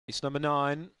Race number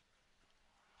 9.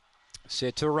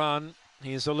 Set to run.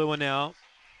 Here's the lure now.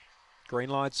 Green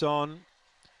lights on.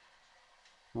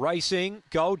 Racing.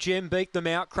 Gold Gem beat them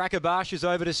out. Crackerbash is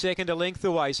over to second, a length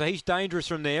away. So he's dangerous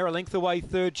from there. A length away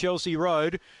third, Chelsea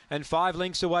Road. And 5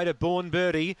 lengths away to Born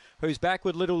Birdie, who's back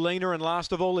with Little Lena. And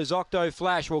last of all is Octo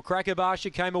Flash. Well,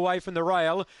 Crackerbash came away from the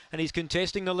rail, and he's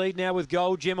contesting the lead now with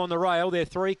Gold Gem on the rail. They're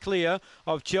 3 clear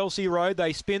of Chelsea Road.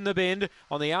 They spin the bend.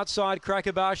 On the outside,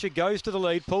 Crackerbash goes to the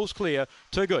lead. Pulls clear.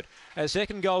 Too good. A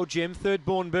second, Gold Gem. Third,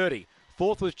 Born Birdie.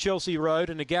 Fourth was Chelsea Road,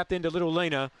 and a gap then to Little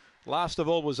Lena. Last of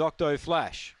all was Octo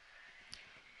Flash.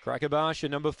 Crackerbash,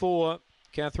 number 4,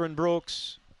 Catherine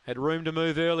Brooks, had room to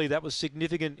move early. That was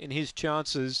significant in his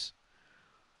chances.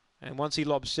 And once he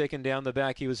lobbed second down the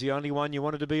back, he was the only one you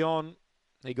wanted to be on.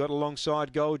 He got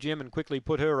alongside Gold Gem and quickly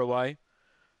put her away.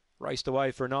 Raced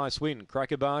away for a nice win.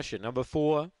 Crackerbash, number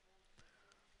 4.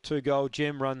 2 Gold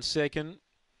Gem runs second.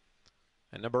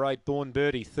 And number 8, Born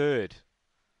Birdie, third.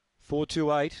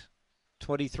 4-2-8,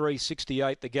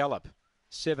 23.68 the gallop.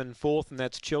 7 fourth, and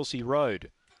that's Chelsea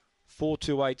Road.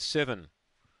 4-2-8-7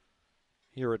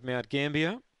 here at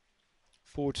Mt-Gambier.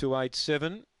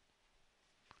 4-2-8-7.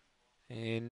 And